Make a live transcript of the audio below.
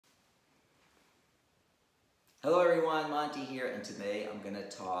Hello everyone, Monty here, and today I'm going to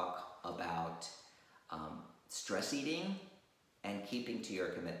talk about stress eating and keeping to your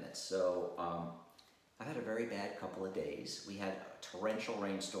commitments. I've had a very bad couple of days. We had torrential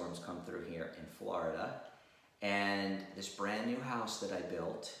rainstorms come through here in Florida, and this brand new house that I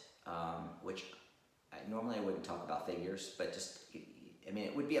built, which normally I wouldn't talk about figures, but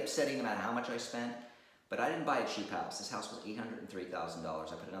it would be upsetting no matter how much I spent. But I didn't buy a cheap house. This house was $803,000.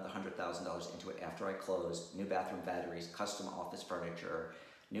 I put another $100,000 into it after I closed. New bathroom batteries, custom office furniture,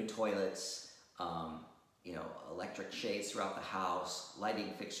 new toilets, electric shades throughout the house,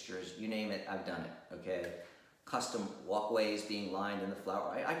 lighting fixtures, you name it, I've done it, okay? Custom walkways being lined in the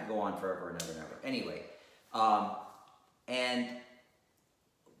flower. I could go on forever and ever and ever. Anyway, and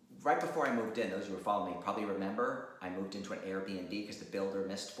right before I moved in, those who were following me probably remember, I moved into an Airbnb because the builder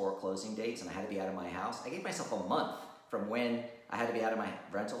missed 4 closing dates and I had to be out of my house. I gave myself a month from when I had to be out of my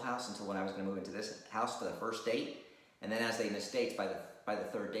rental house until when I was going to move into this house for the first date. And then as they missed dates, by the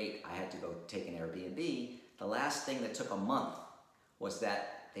third date, I had to go take an Airbnb. The last thing that took a month was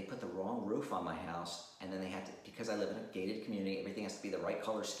that they put the wrong roof on my house, and then they had to, because I live in a gated community, everything has to be the right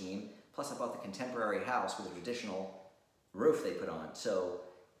color scheme. Plus I bought the contemporary house with a traditional roof they put on. So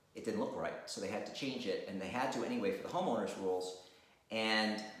it didn't look right, so they had to change it, and they had to anyway for the homeowners rules.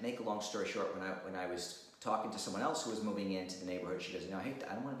 And make a long story short, when I was talking to someone else who was moving into the neighborhood, she goes, I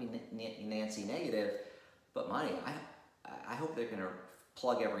don't want to be Nancy negative, but Monty, I hope they're going to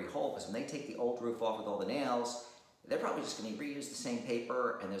plug every hole, because when they take the old roof off with all the nails, they're probably just going to reuse the same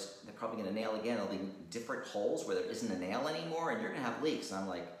paper, and they're probably going to nail again. There'll be different holes where there isn't a nail anymore, and you're going to have leaks. And I'm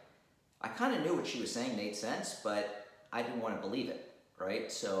like, I kind of knew what she was saying made sense, but I didn't want to believe it.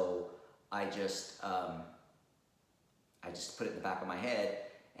 Right? So I just put it in the back of my head,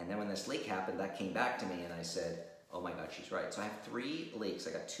 and then when this leak happened, that came back to me, and I said, oh my God, she's right. So I have 3 leaks.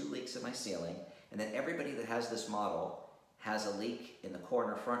 I got 2 leaks in my ceiling, and then everybody that has this model has a leak in the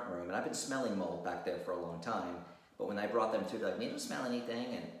corner front room, and I've been smelling mold back there for a long time, but when I brought them through, they're like, you don't smell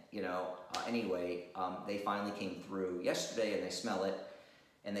anything, and anyway, they finally came through yesterday, and they smell it,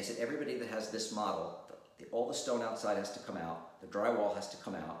 and they said everybody that has this model, all the stone outside has to come out, the drywall has to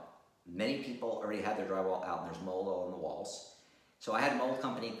come out. Many people already had their drywall out, and there's mold all on the walls. So I had a mold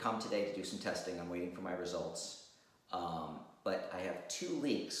company come today to do some testing. I'm waiting for my results. But I have 2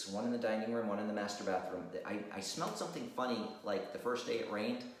 leaks, one in the dining room, one in the master bathroom. I smelled something funny, like the first day it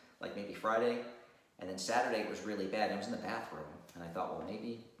rained, like maybe Friday, and then Saturday it was really bad. I was in the bathroom, and I thought, well,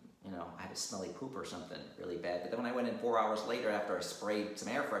 maybe, I had a smelly poop or something really bad. But then when I went in 4 hours later after I sprayed some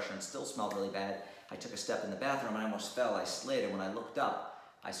air freshener and still smelled really bad, I took a step in the bathroom and I almost fell. I slid, and when I looked up,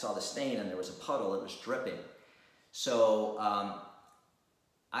 I saw the stain, and there was a puddle. It was dripping. So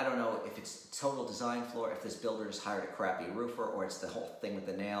I don't know if it's total design flaw, if this builder just hired a crappy roofer, or it's the whole thing with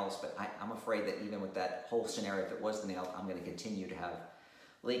the nails. But I'm afraid that even with that whole scenario, if it was the nails, I'm going to continue to have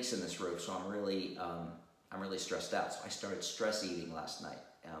leaks in this roof. So I'm really stressed out. So I started stress eating last night.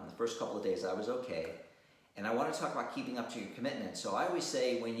 The first couple of days I was okay. And I want to talk about keeping up to your commitment. So I always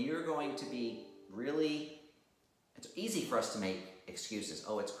say, when you're going to be it's easy for us to make excuses.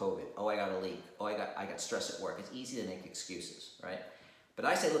 Oh, it's COVID. Oh, I got a leak. Oh, I got stress at work. It's easy to make excuses, right? But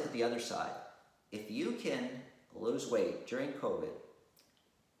I say, look at the other side. If you can lose weight during COVID,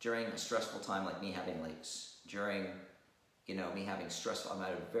 during a stressful time like me having leaks, during me having stress, I'm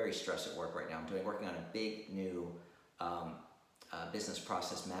very stressed at work right now. I'm working on a big new business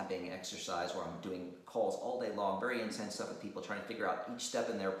process mapping exercise where I'm doing calls all day long, very intense stuff with people, trying to figure out each step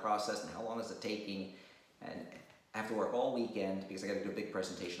in their process and how long is it taking. And I have to work all weekend because I got to do a big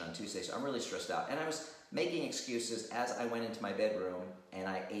presentation on Tuesday, so I'm really stressed out. And I was making excuses as I went into my bedroom, and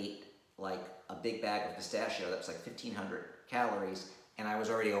I ate like a big bag of pistachio that was like 1,500 calories, and I was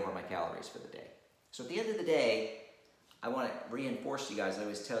already over my calories for the day. So at the end of the day, I want to reinforce to you guys, I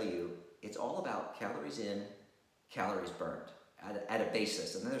always tell you, it's all about calories in, calories burned at a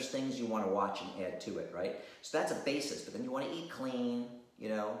basis. And then there's things you want to watch and add to it, right? So that's a basis, but then you want to eat clean,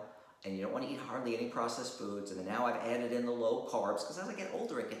 and you don't want to eat hardly any processed foods. And then now I've added in the low carbs, because as I get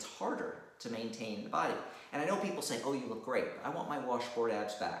older, it gets harder to maintain the body. And I know people say, oh, you look great. I want my washboard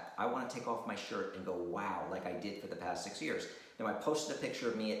abs back. I want to take off my shirt and go, wow, like I did for the past 6 years. Now, I posted a picture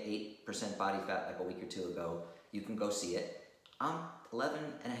of me at 8% body fat like a week or 2 ago. You can go see it. I'm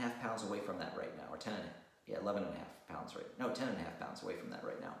 11.5 pounds away from that right now, or 11.5 pounds, right? No, 10.5 pounds away from that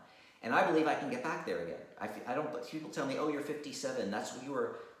right now. And I believe I can get back there again. People tell me, oh, you're 57. That's what you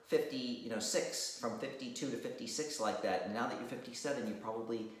were 56, from 52 to 56 like that. And now that you're 57, you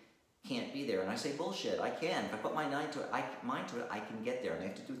probably can't be there. And I say, bullshit, I can. If I put my mind to it, I can get there. And I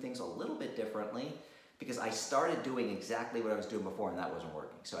have to do things a little bit differently because I started doing exactly what I was doing before and that wasn't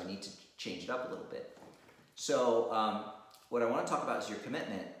working. So I need to change it up a little bit. So what I want to talk about is your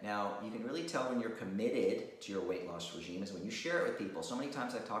commitment. Now, you can really tell when you're committed to your weight loss regime is when you share it with people. So many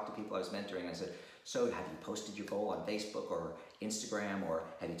times I've talked to people I was mentoring, and I said, so have you posted your goal on Facebook or Instagram, or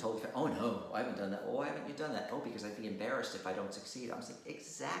have you told your friend, oh no, I haven't done that. Well, why haven't you done that? Oh, because I'd be embarrassed if I don't succeed. I'm saying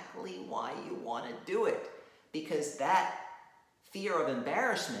exactly why you want to do it. Because that fear of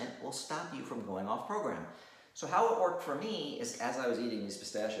embarrassment will stop you from going off program. So how it worked for me is as I was eating these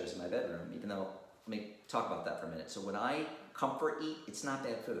pistachios in my bedroom, even though, let me talk about that for a minute. So when I comfort eat, it's not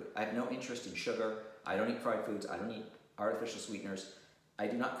bad food. I have no interest in sugar. I don't eat fried foods. I don't eat artificial sweeteners. I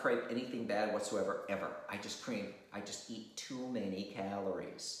do not crave anything bad whatsoever, ever. I just eat too many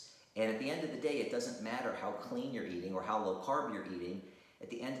calories. And at the end of the day, it doesn't matter how clean you're eating or how low carb you're eating. At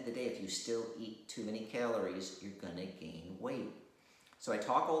the end of the day, if you still eat too many calories, you're gonna gain weight. So I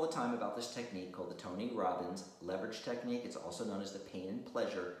talk all the time about this technique called the Tony Robbins leverage technique. It's also known as the pain and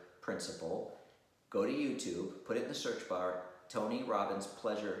pleasure principle. Go to YouTube, put it in the search bar, Tony Robbins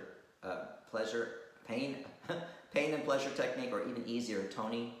pain and pleasure technique, or even easier,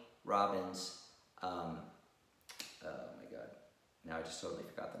 Tony Robbins, oh my God, now I just totally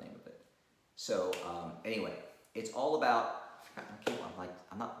forgot the name of it. So anyway, it's all about,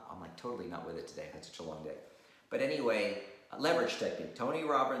 I'm like totally not with it today. I had such a long day. But anyway, leverage technique, Tony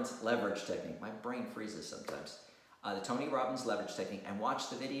Robbins leverage technique. My brain freezes sometimes. The Tony Robbins leverage technique, and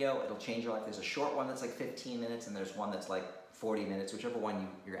watch the video. It'll change your life. There's a short one that's like 15 minutes, and there's one that's like 40 minutes, whichever one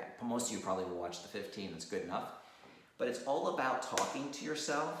you're at. Most of you probably will watch the 15, that's good enough. But it's all about talking to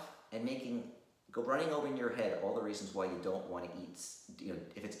yourself and running over in your head all the reasons why you don't want to eat,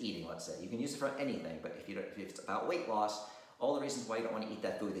 if it's eating, let's say. You can use it for anything, but if it's about weight loss, all the reasons why you don't want to eat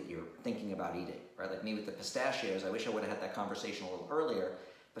that food that you're thinking about eating, right? Like me with the pistachios, I wish I would have had that conversation a little earlier.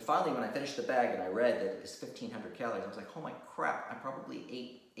 But finally, when I finished the bag and I read that it's 1,500 calories, I was like, oh my crap, I probably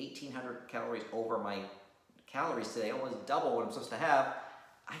ate 1,800 calories over my calories today, almost double what I'm supposed to have.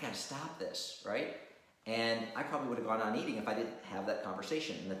 I gotta stop this, right? And I probably would have gone on eating if I didn't have that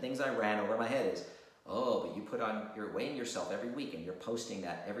conversation. And the things I ran over my head is, oh, but you're weighing yourself every week and you're posting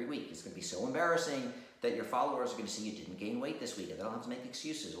that every week. It's gonna be so embarrassing that your followers are gonna see you didn't gain weight this week, and they don't have to make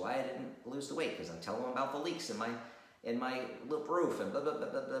excuses why I didn't lose the weight, because I tell them about the leaks in my lip roof and blah, blah, blah,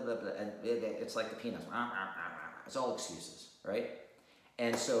 blah, blah, blah, blah. And it's like the peanuts. It's all excuses, right?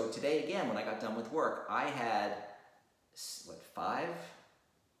 And so today, again, when I got done with work, I had,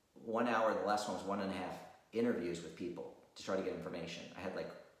 1 hour, the last one was 1.5 interviews with people to try to get information. I had like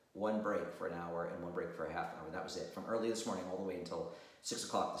one break for an hour and one break for a half hour. That was it. From early this morning all the way until 6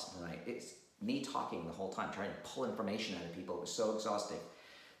 o'clock this night. It's me talking the whole time, trying to pull information out of people. It was so exhausting.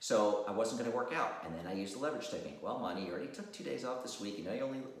 So I wasn't going to work out, and then I used the leverage technique. Well, Monty, you already took 2 days off this week. You know you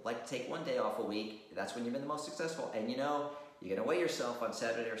only like to take 1 day off a week. That's when you've been the most successful. And you know you're going to weigh yourself on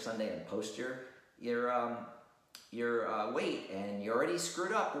Saturday or Sunday and post your weight, and you already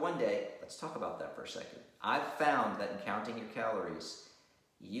screwed up 1 day. Let's talk about that for a second. I've found that in counting your calories,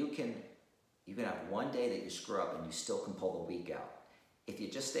 you can have 1 day that you screw up and you still can pull the week out. If you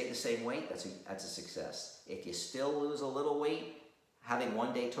just stay the same weight, that's a success. If you still lose a little weight, having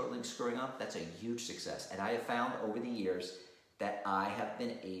 1 day totally screwing up, that's a huge success. And I have found over the years that I have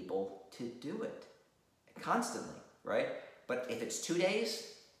been able to do it constantly, right? But if it's 2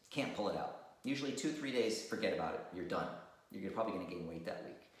 days, can't pull it out. Usually 2-3 days, forget about it. You're done. You're probably going to gain weight that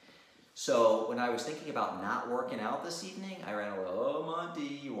week. So when I was thinking about not working out this evening, I ran over, oh,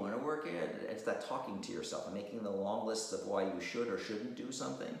 Monty, you want to work it? It's that talking to yourself and making the long lists of why you should or shouldn't do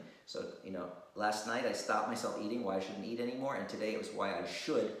something. So, last night I stopped myself eating why I shouldn't eat anymore, and today it was why I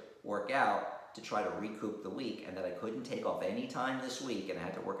should work out to try to recoup the week, and that I couldn't take off any time this week, and I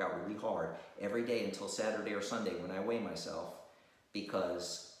had to work out really hard every day until Saturday or Sunday when I weigh myself,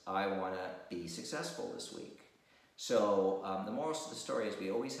 because I want to be successful this week. So the moral of the story is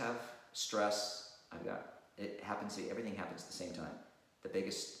we always have stress. Everything happens at the same time. The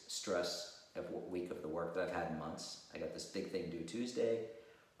biggest stress of week of the work that I've had in months. I got this big thing due Tuesday.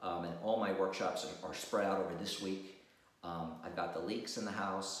 And all my workshops are spread out over this week. I've got the leaks in the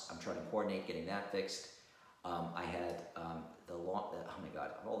house. I'm trying to coordinate getting that fixed. I had the lawn, oh my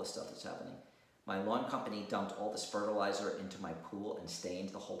God, all the stuff that's happening. My lawn company dumped all this fertilizer into my pool and stained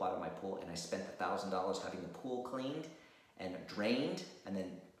the whole bottom of my pool, and I spent $1,000 having the pool cleaned and drained, and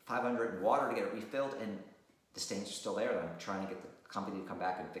then $500 in water to get it refilled, and the stains are still there, and I'm trying to get the company to come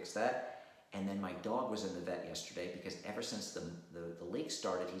back and fix that. And then my dog was in the vet yesterday because ever since the leak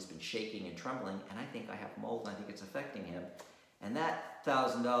started, he's been shaking and trembling, and I think I have mold, and I think it's affecting him. And that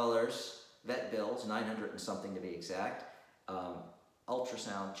 $1,000 vet bills, 900 and something to be exact,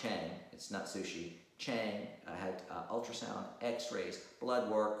 ultrasound, Chang, it's not sushi, Chang, I had ultrasound, x-rays, blood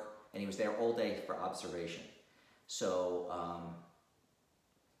work, and he was there all day for observation. So,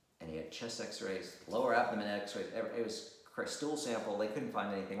 and he had chest x-rays, lower abdomen x-rays, it was stool sample. They couldn't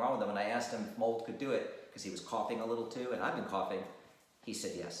find anything wrong with him. And I asked him if mold could do it because he was coughing a little too, and I've been coughing. He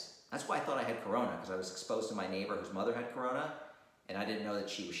said yes. That's why I thought I had corona, because I was exposed to my neighbor whose mother had corona, and I didn't know that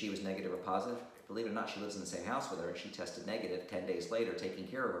she was negative or positive. Believe it or not, she lives in the same house with her, and she tested negative 10 days later, taking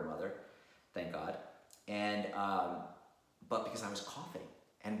care of her mother, thank God. And, but because I was coughing.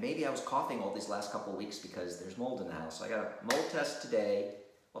 And maybe I was coughing all these last couple of weeks because there's mold in the house. So I got a mold test today.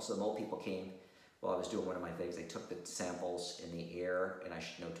 Also, the mold people came while I was doing one of my things. They took the samples in the air, and I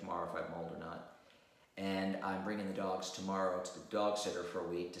should know tomorrow if I have mold or not. And I'm bringing the dogs tomorrow to the dog sitter for a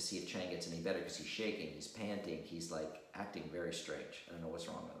week to see if Chang gets any better, because he's shaking, he's panting, he's like acting very strange. I don't know what's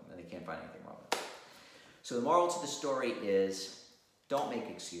wrong with him, and they can't find anything wrong with him. So the moral to the story is, don't make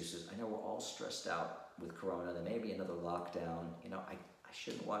excuses. I know we're all stressed out with corona. There may be another lockdown. You know, I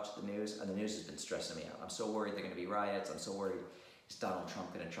shouldn't watch the news, and the news has been stressing me out. I'm so worried there are going to be riots. I'm so worried, is Donald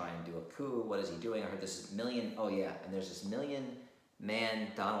Trump going to try and do a coup? What is he doing? I heard this million, oh yeah, and there's this million-man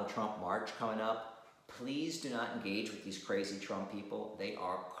Donald Trump march coming up. Please do not engage with these crazy Trump people. They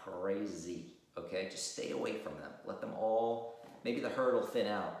are crazy, okay? Just stay away from them. Let them all, maybe the herd will thin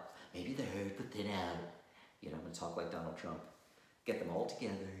out. Maybe the herd will thin out. You know, I'm gonna talk like Donald Trump. Get them all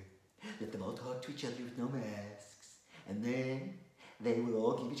together. Let them all talk to each other with no masks. And then they will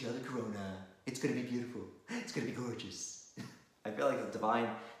all give each other corona. It's gonna be beautiful. It's gonna be gorgeous. I feel like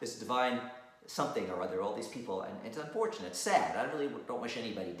this divine something or other, all these people, and it's unfortunate, it's sad. I really don't wish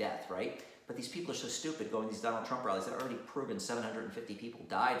anybody death, right? But these people are so stupid going to these Donald Trump rallies. They've already proven 750 people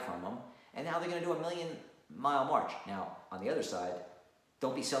died from them, and now they're going to do a 1,000,000-mile march. Now, on the other side,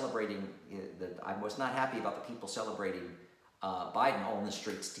 don't be celebrating. I was not happy about the people celebrating Biden all in the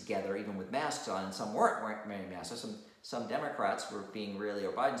streets together, even with masks on, and some weren't wearing masks. Some Democrats were being really,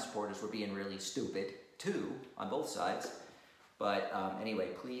 or Biden supporters were being really stupid too, on both sides. But anyway,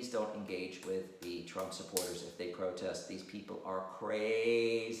 please don't engage with the Trump supporters if they protest. These people are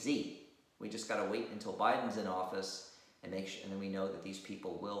crazy. We just got to wait until Biden's in office and make sure, and then we know that these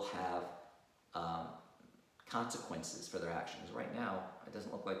people will have consequences for their actions. Right now, it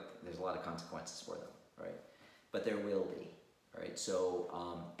doesn't look like there's a lot of consequences for them, right? But there will be, right? So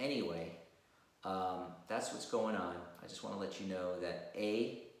anyway, that's what's going on. I just want to let you know that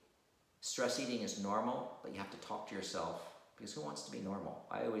stress eating is normal, but you have to talk to yourself, because who wants to be normal?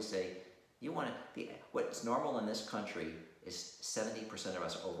 I always say, you want to be, what's normal in this country is 70% of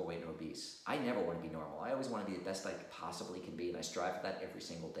us are overweight and obese. I never want to be normal. I always want to be the best I possibly can be, and I strive for that every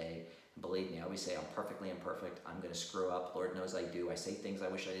single day. And believe me, I always say I'm perfectly imperfect. I'm going to screw up. Lord knows I do. I say things I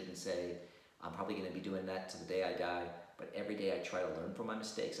wish I didn't say. I'm probably going to be doing that to the day I die. But every day I try to learn from my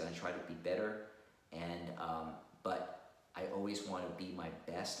mistakes, and I try to be better. And but I always want to be my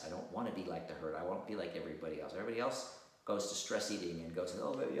best. I don't want to be like the herd. I won't be like everybody else. Everybody else goes to stress eating and goes,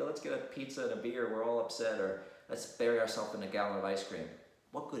 oh, yeah, let's get a pizza and a beer. We're all upset. Or let's bury ourselves in a gallon of ice cream.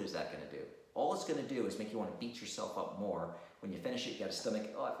 What good is that going to do? All it's going to do is make you want to beat yourself up more. When you finish it, you got a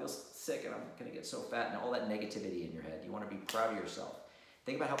stomach, oh, I feel sick and I'm going to get so fat, and all that negativity in your head. You want to be proud of yourself.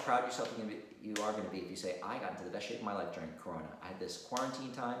 Think about how proud of yourself you are going to be if you say, I got into the best shape of my life during Corona. I had this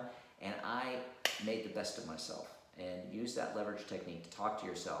quarantine time, and I made the best of myself. And use that leverage technique to talk to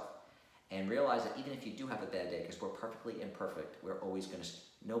yourself. And realize that even if you do have a bad day, because we're perfectly imperfect, we're always going to,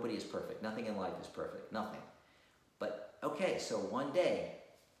 nobody is perfect. Nothing in life is perfect. Nothing. But, okay, so one day,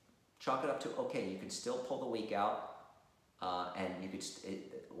 chalk it up to, okay, you can still pull the week out, and you could,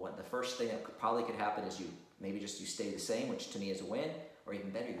 the first thing that probably could happen is you stay the same, which to me is a win, or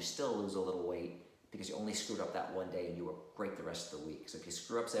even better, you still lose a little weight because you only screwed up that one day and you were great the rest of the week. So if you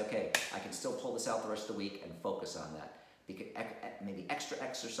screw up, say, okay, I can still pull this out the rest of the week and focus on that. Because maybe extra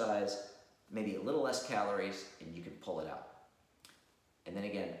exercise, maybe a little less calories, and you can pull it out. And then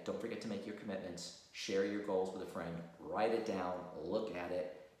again, don't forget to make your commitments, share your goals with a friend, write it down, look at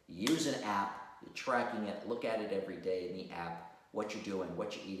it, use an app, you're tracking it, look at it every day in the app, what you're doing,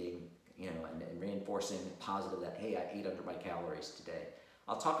 what you're eating, you know, and reinforcing positive that, hey, I ate under my calories today.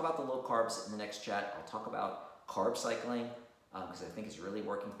 I'll talk about the low carbs in the next chat. I'll talk about carb cycling because I think it's really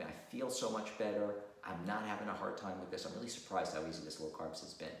working for me. I feel so much better. I'm not having a hard time with this. I'm really surprised how easy this low carbs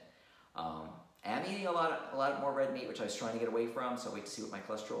has been. I'm eating a lot more red meat, which I was trying to get away from, so I'll wait to see what my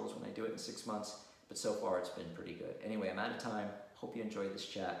cholesterol is when I do it in 6 months. But so far, it's been pretty good. Anyway, I'm out of time. Hope you enjoyed this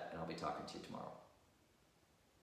chat, and I'll be talking to you tomorrow.